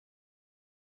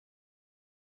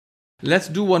Let's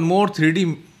do one more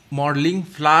 3D modeling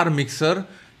flower mixer.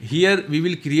 Here we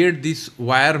will create this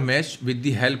wire mesh with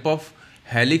the help of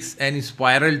Helix and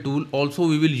spiral tool. Also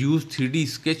we will use 3D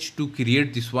sketch to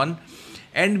create this one,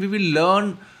 and we will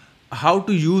learn how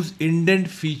to use indent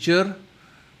feature,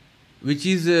 which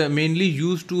is mainly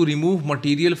used to remove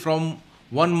material from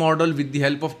one model with the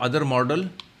help of other model.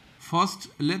 First,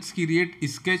 let's create a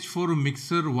sketch for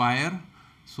mixer wire.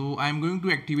 So I am going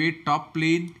to activate top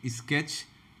plane sketch.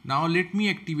 Now let me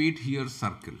activate here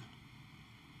circle.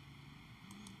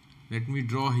 Let me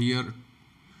draw here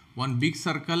one big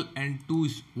circle and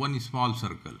one small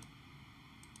circle.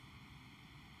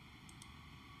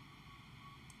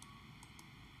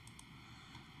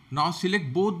 Now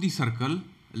select both the circle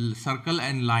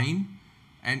and line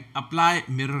and apply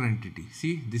mirror entity.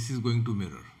 See, this is going to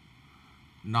mirror.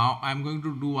 Now I am going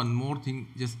to do one more thing,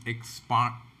 just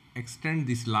extend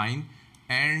this line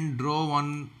and draw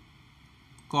one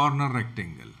corner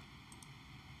rectangle.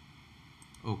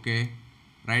 Okay,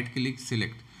 right click,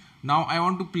 select. Now I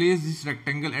want to place this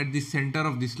rectangle at the center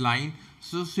of this line.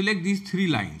 So select these three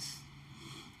lines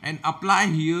and apply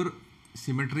here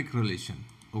symmetric relation.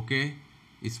 Okay,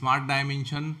 smart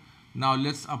dimension. Now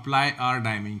let's apply our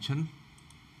dimension.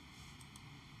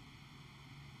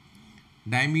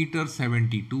 Diameter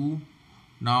 72.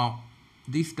 Now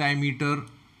this diameter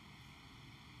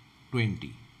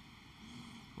 20.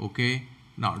 Okay,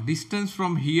 now distance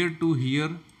from here to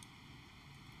here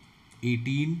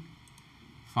 18.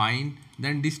 Fine.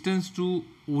 Then distance to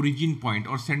origin point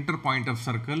or center point of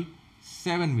circle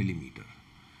 7 millimeter.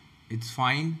 It's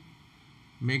fine.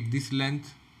 Make this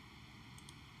length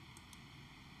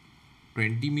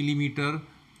 20 millimeter.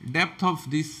 Depth of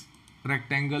this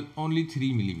rectangle only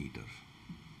 3 millimeter.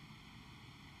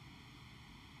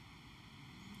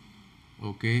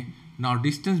 Okay, now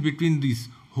distance between these,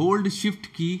 hold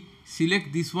shift key,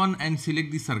 select this one and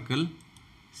select the circle.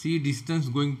 See, distance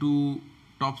going to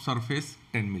top surface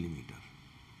 10 millimeter.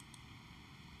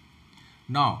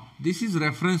 Now this is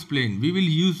reference plane. We will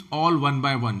use all one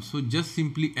by one. So just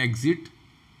simply exit.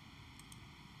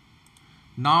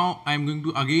 Now I am going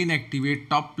to again activate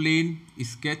top plane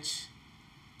sketch,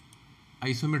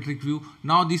 isometric view.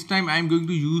 Now this time I am going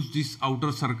to use this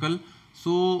outer circle.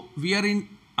 So we are in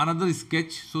another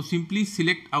sketch. So simply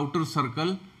select outer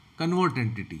circle, convert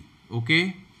entity.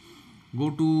 Okay, go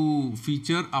to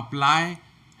feature, apply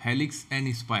helix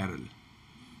and spiral.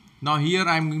 Now here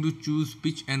I am going to choose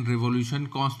pitch and revolution,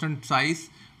 constant size.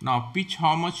 Now pitch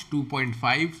how much?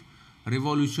 2.5,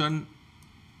 revolution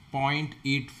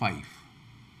 0.85,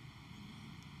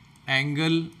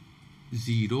 angle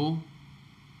 0,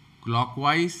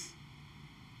 clockwise,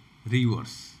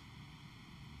 reverse.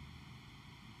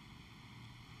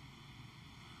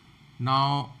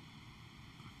 Now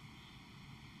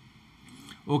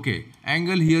okay,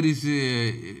 angle here is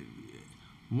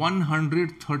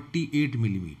 138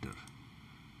 millimeter.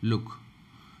 Look,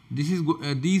 this is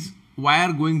these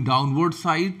wire going downward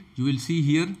side. You will see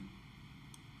here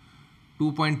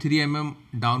 2.3 mm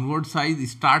downward side.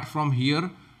 Start from here,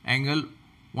 angle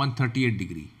 138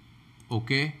 degree.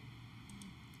 Okay,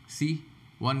 see,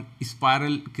 one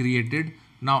spiral created.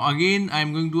 Now again I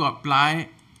am going to apply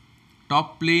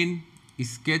top plane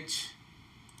sketch.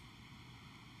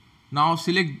 Now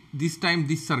select this time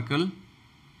this circle,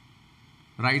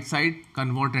 right side,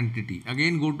 convert entity.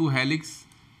 Again go to helix,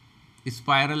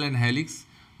 spiral and helix.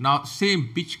 Now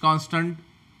same pitch constant,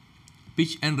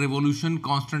 pitch and revolution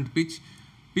constant pitch,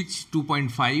 pitch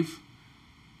 2.5.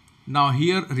 Now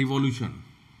here revolution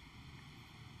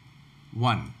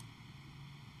 1.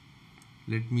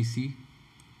 Let me see.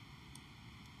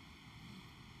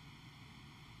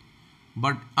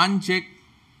 But uncheck.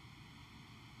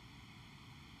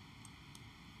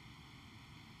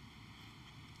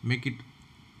 Make it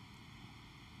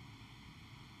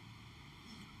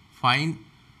fine.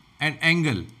 And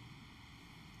angle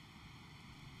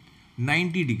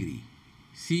 90 degree.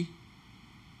 See,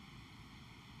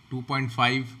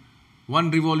 2.5. One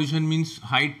revolution means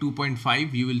height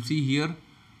 2.5. You will see here.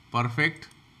 Perfect.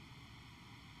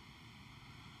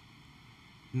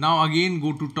 Now again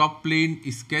go to top plane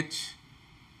sketch.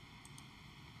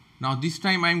 Now this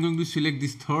time I am going to select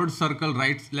this third circle,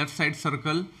 left side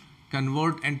circle,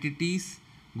 convert entities,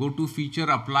 go to feature,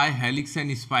 apply helix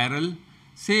and spiral.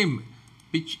 Same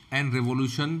pitch and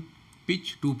revolution,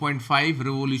 pitch 2.5,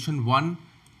 revolution 1.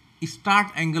 Start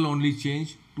angle only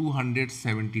change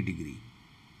 270 degree.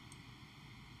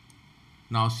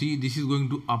 Now see, this is going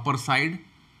to upper side,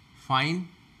 fine,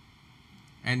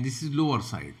 and this is lower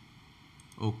side.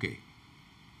 Okay.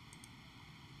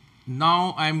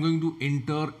 Now I am going to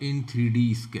enter in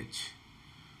 3D sketch.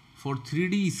 for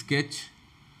 3D sketch,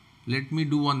 let me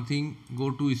do one thing.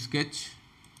 Go to sketch,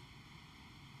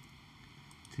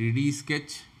 3D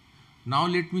sketch. Now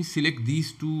let me select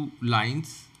these two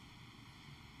lines,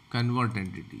 convert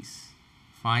entities.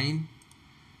 Fine.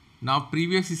 Now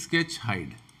previous sketch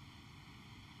hide.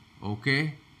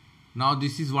 Okay. Now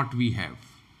this is what we have.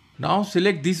 Now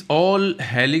select this all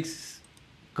helix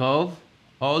curve,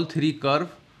 all three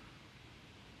curve,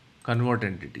 convert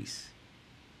entities.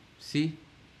 See.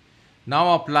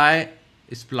 Now apply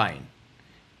spline.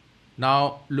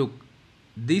 Now look,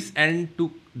 this end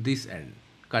to this end,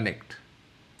 connect.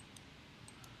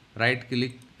 Right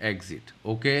click, exit.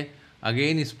 Okay.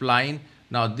 Again spline.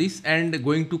 Now this end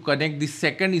going to connect this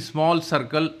second small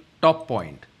circle top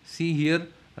point. See here,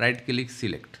 right click,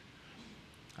 select.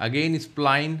 Again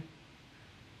spline.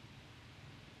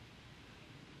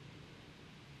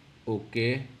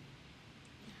 Okay.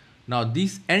 Now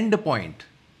this end point.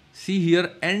 See here,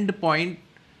 end point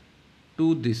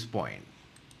to this point.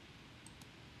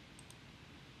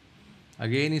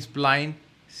 Again spline.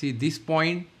 See this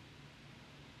point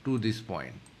to this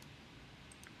point.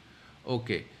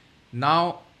 Okay.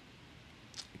 Now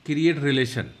create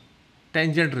relation,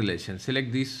 tangent relation.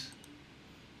 Select this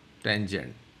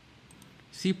tangent.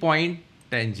 See point,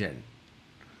 tangent.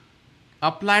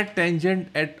 Apply tangent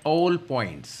at all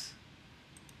points.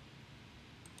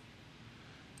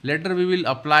 Later we will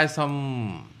apply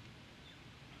some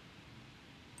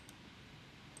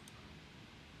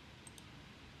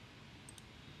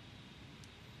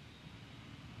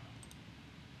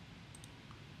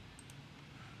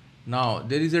now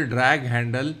there is a drag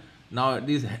handle. Now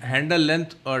this handle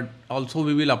length also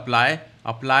we will apply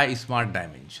smart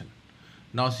dimension.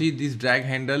 Now see this drag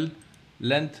handle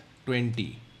length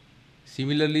 20.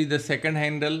 Similarly the second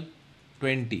handle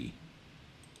 20.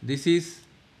 This is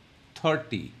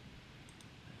 30,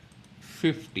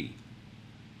 50.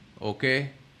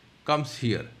 Okay, comes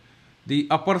here. The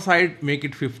upper side make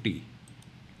it 50.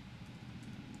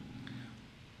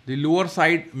 The lower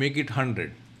side make it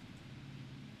 100.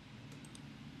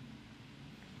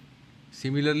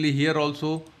 Similarly here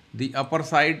also the upper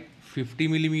side 50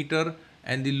 millimeter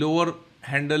and the lower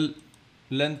handle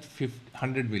length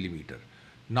 100 millimeter.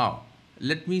 Now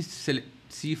let me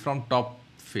see from top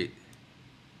face.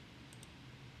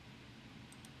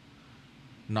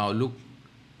 Now look,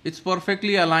 it's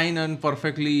perfectly aligned and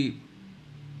perfectly.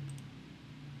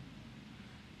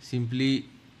 Simply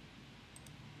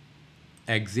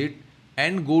exit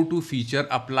and go to feature,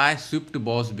 apply swift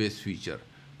boss base feature.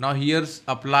 Now here's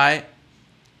apply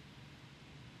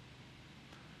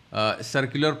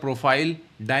circular profile,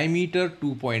 diameter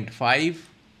 2.5.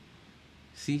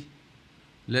 See,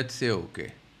 let's say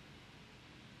okay.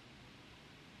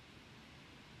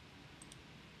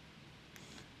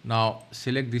 Now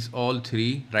select this all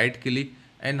three, right click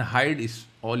and hide is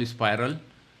all spiral.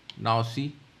 Now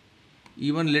see,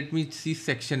 even let me see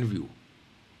section view.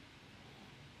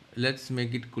 Let's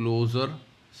make it closer.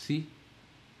 See,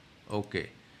 okay.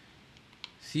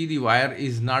 See, the wire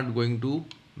is not going to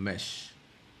mesh.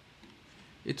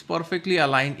 It's perfectly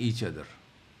aligned each other.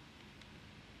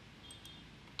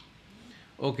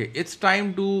 Okay, it's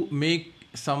time to make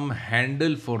some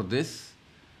handle for this.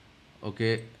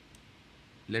 Okay,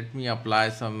 let me apply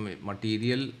some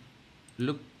material.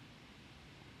 Look,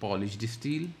 polished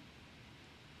steel.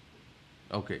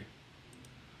 Okay.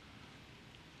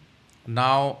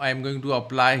 Now I am going to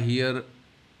apply here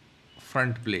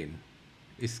front plane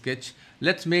sketch.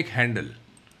 Let's make handle.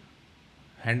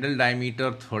 Handle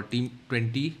diameter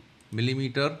 20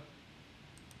 millimeter.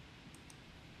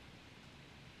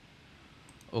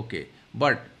 Okay,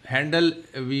 but handle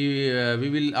we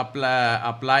will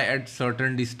apply at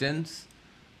certain distance.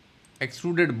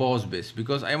 Extruded boss base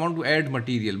because I want to add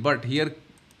material. But here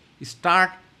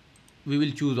start we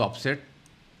will choose offset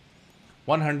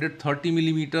 130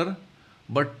 millimeter,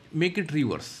 but make it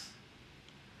reverse.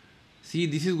 See,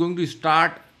 this is going to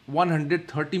start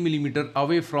 130 millimeter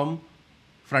away from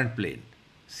front plane.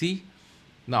 See,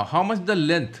 now how much the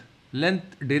length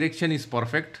direction is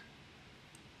perfect,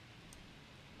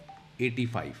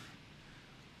 85.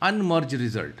 Unmerge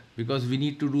result because we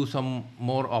need to do some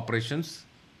more operations.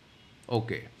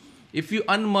 Okay, if you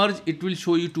unmerge it will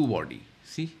show you two body.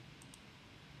 See,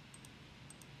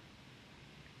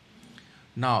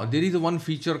 now there is one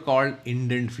feature called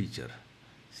indent feature.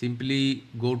 Simply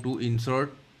go to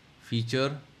insert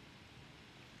feature,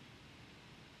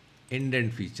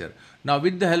 indent feature. Now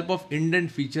with the help of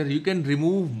indent feature you can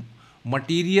remove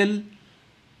material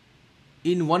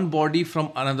in one body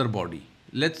from another body.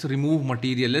 Let's remove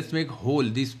material. Let's make hole,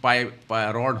 this pipe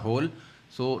rod hole.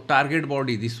 So target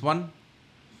body this one.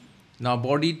 Now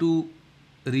body to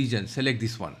region, select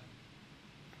this one.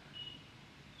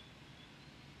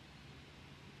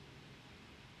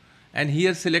 And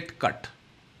here select cut.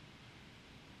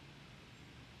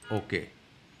 Okay.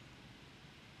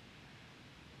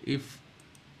 If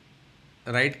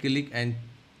right click and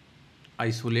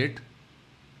isolate,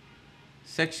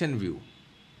 section view.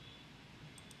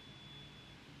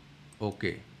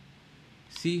 Okay.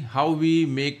 See how we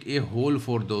make a hole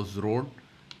for those road.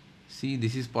 See,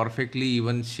 this is perfectly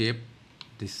even shape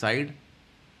this side.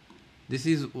 This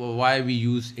is why we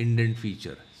use indent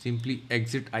feature. Simply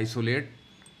exit, isolate,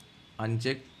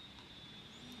 uncheck.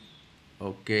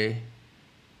 Okay.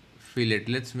 Fillet.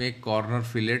 Let's make corner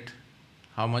fillet.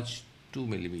 How much? 2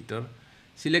 millimeter.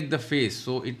 Select the face.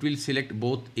 So it will select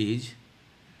both edge.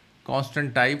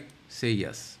 Constant type. Say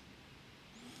yes.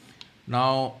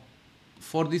 Now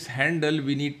for this handle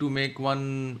we need to make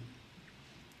one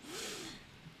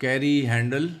carry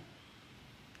handle.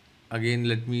 Again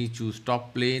let me choose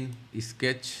top plane,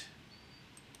 sketch.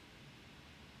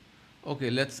 Okay,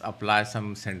 let's apply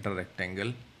some center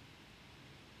rectangle.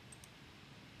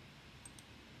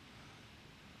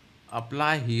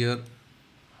 Apply here.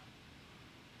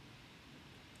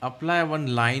 Apply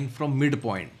one line from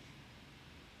midpoint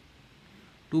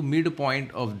to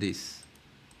midpoint of this.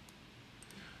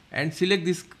 And select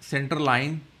this center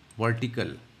line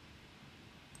vertical.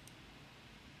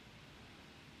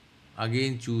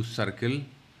 Again choose circle.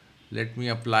 Let me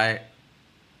apply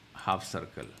half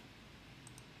circle.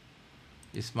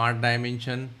 Smart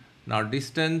dimension. Now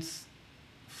distance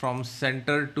from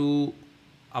center to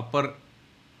upper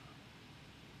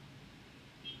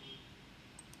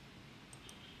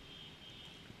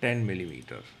 (10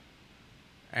 millimeter)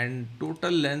 and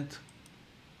total length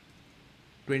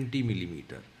 20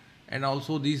 millimeter, and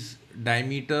also this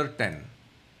diameter 10.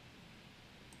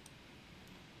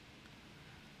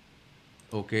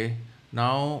 Okay,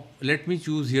 now let me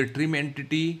choose here trim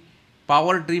entity,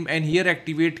 power trim, and here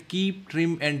activate keep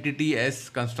trim entity as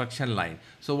construction line.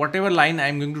 So whatever line I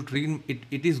am going to trim,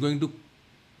 it is going to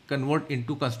convert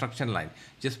into construction line.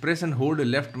 Just press and hold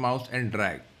left mouse and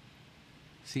drag.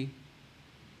 See,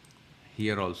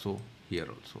 here also, here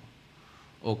also.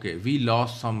 Okay, we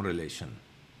lost some relation.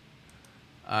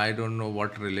 I don't know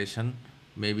what relation.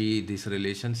 Maybe this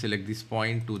relation. Select this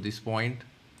point to this point.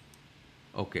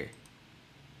 Okay.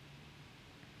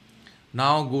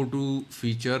 Now go to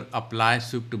feature, apply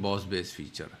Swift boss base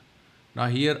feature. Now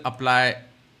here apply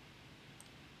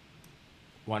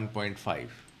 1.5.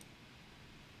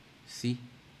 See,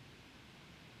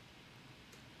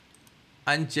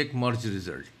 uncheck merge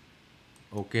result.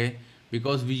 Okay,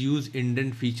 because we use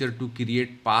indent feature to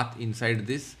create path inside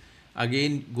this.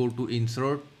 Again go to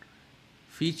insert,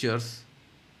 features,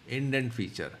 indent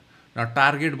feature. Now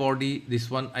target body, this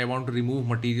one I want to remove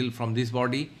material from this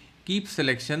body. Keep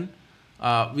selection.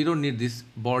 We don't need this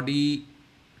body,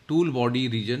 tool body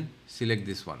region. Select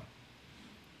this one.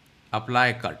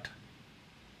 Apply cut.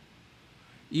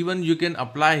 Even you can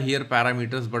apply here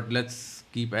parameters, but let's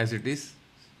keep as it is.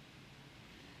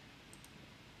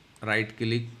 Right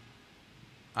click,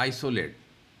 isolate,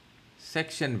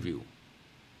 section view.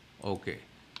 Okay,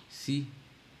 see,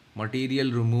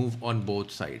 material remove on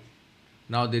both sides.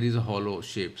 Now there is a hollow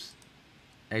shapes.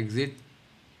 Exit.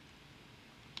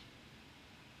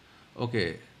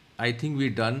 Okay, I think we're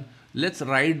done. Let's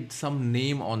write some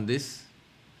name on this.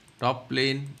 Top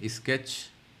plane, sketch.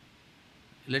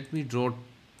 Let me draw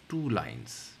 2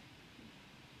 lines.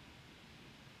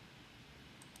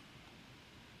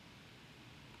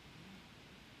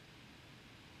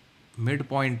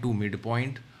 Midpoint to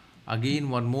midpoint. Again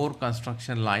one more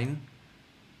construction line,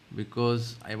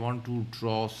 because I want to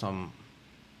draw some.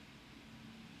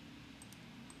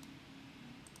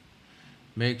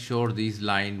 Make sure these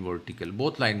line vertical,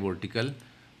 both line vertical.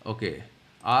 Okay,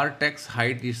 our text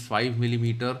height is 5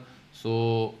 millimeter,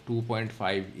 so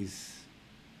 2.5 is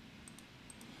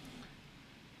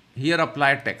here.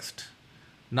 Apply text.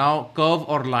 Now curve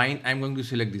or line, I'm going to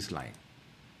select this line.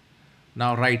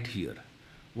 Now right here,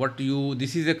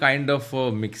 this is a kind of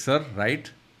a mixer, right?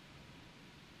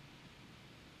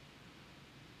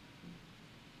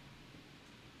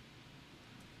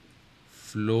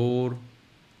 Floor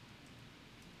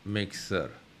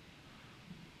mixer.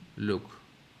 Look,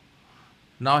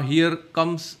 now here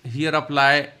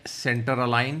apply center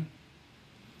align.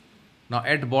 Now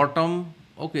at bottom,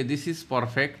 okay, this is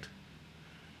perfect.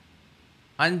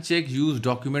 Uncheck use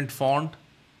document font.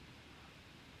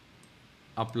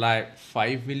 Apply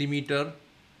 5 millimeter.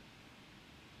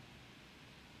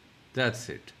 That's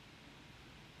it.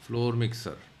 Floor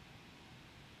mixer.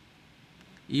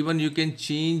 Even you can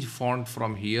change font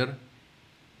from here.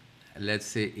 let's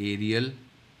say Arial.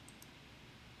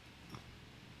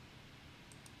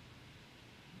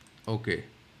 Okay,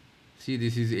 see,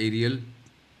 this is Arial.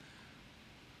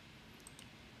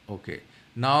 Okay,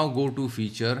 now go to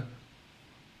feature,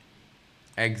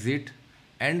 exit,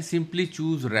 and simply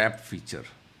choose wrap feature,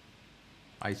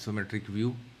 isometric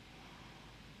view.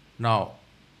 Now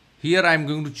here I am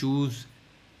going to choose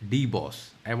deboss.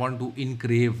 I want to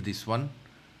engrave this one.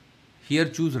 Here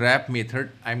choose wrap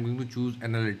method. I am going to choose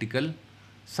analytical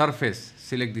surface.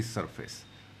 Select this surface.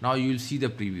 Now you will see the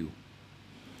preview.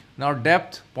 Now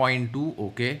depth 0.2,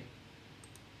 okay.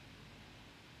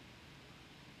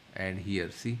 And here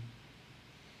see,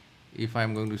 if I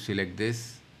am going to select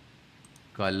this,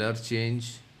 color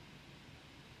change,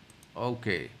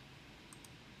 okay.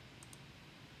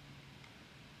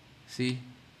 See,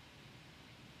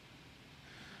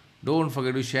 don't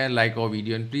forget to share, like our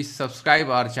video, and please subscribe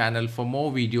our channel for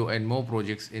more video and more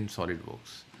projects in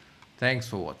SolidWorks. Thanks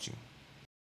for watching.